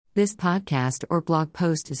This podcast or blog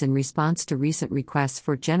post is in response to recent requests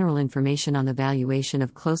for general information on the valuation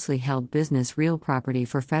of closely held business real property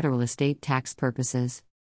for federal estate tax purposes.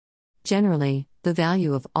 Generally, the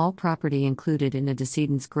value of all property included in a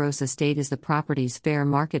decedent's gross estate is the property's fair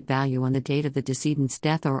market value on the date of the decedent's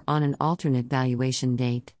death or on an alternate valuation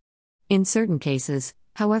date. In certain cases,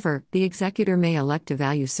 however, the executor may elect to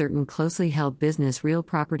value certain closely held business real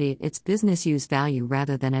property at its business use value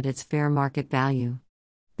rather than at its fair market value.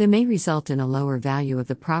 They may result in a lower value of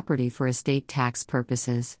the property for estate tax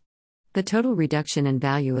purposes. The total reduction in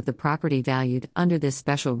value of the property valued under this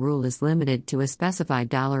special rule is limited to a specified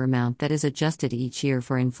dollar amount that is adjusted each year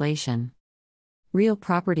for inflation. Real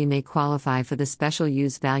property may qualify for the special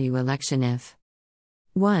use value election if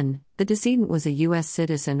 1. The decedent was a U.S.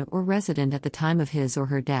 citizen or resident at the time of his or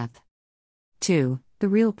her death. 2. The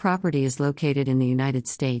real property is located in the United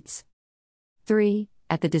States. 3.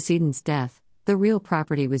 At the decedent's death, the real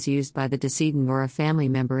property was used by the decedent or a family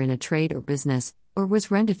member in a trade or business, or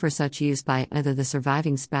was rented for such use by either the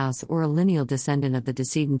surviving spouse or a lineal descendant of the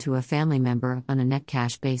decedent to a family member on a net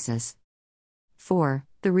cash basis. 4.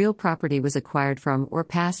 The real property was acquired from or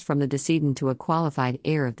passed from the decedent to a qualified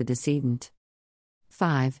heir of the decedent.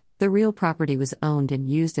 5. The real property was owned and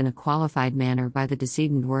used in a qualified manner by the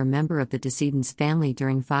decedent or a member of the decedent's family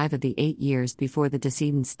during 5 of the 8 years before the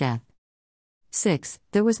decedent's death. 6.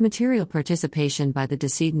 There was material participation by the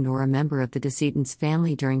decedent or a member of the decedent's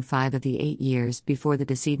family during 5 of the 8 years before the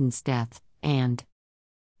decedent's death, and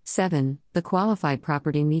 7. The qualified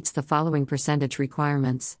property meets the following percentage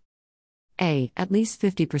requirements. A. At least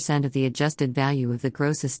 50% of the adjusted value of the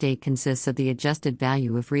gross estate consists of the adjusted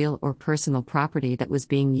value of real or personal property that was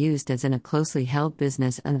being used as in a closely held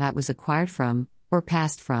business and that was acquired from, or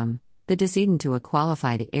passed from, the decedent to a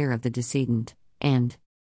qualified heir of the decedent, and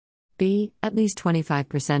B. At least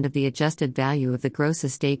 25% of the adjusted value of the gross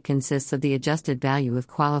estate consists of the adjusted value of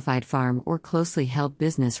qualified farm or closely held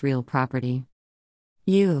business real property.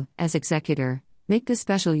 You, as executor, make the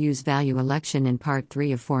special use value election in Part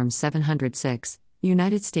 3 of Form 706,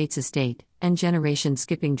 United States Estate and Generation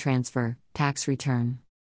Skipping Transfer, Tax Return.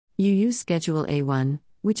 You use Schedule A1,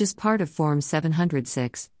 which is part of Form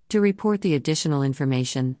 706, to report the additional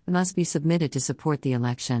information that must be submitted to support the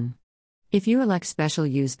election. If you elect special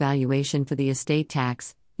use valuation for the estate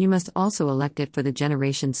tax, you must also elect it for the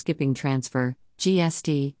Generation Skipping Transfer,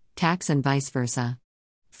 GST, tax and vice versa.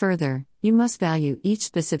 Further, you must value each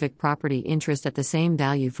specific property interest at the same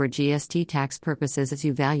value for GST tax purposes as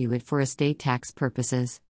you value it for estate tax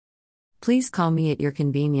purposes. Please call me at your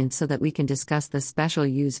convenience so that we can discuss the special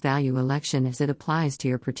use value election as it applies to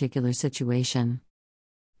your particular situation.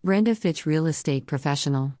 Brenda Fitch Real Estate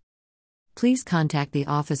Professional. Please contact the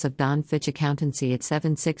Office of Don Fitch Accountancy at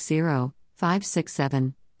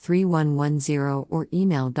 760-567-3110 or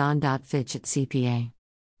email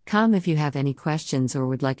don.fitch@cpa.com if you have any questions or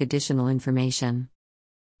would like additional information.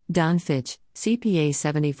 Don Fitch, CPA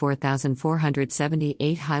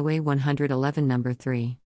 74478 Highway 111 No.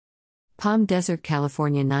 3. Palm Desert,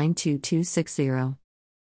 California 92260.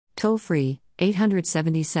 Toll free,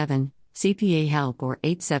 877, CPA Help or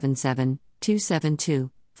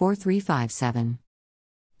 877-272-4357.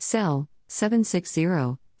 Cell,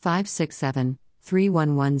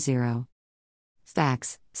 760-567-3110.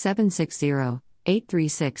 Fax,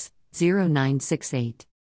 760-836-0968.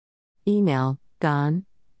 Email,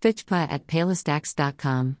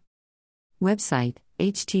 don.fitchpa@palastax.com. Website,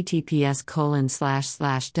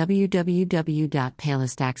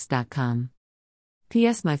 https://www.palastax.com.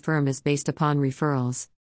 P.S. My firm is based upon referrals.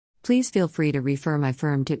 Please feel free to refer my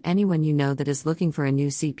firm to anyone you know that is looking for a new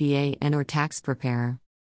CPA and/or tax preparer.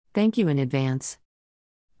 Thank you in advance.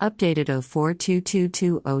 Updated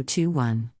 04/2/22021.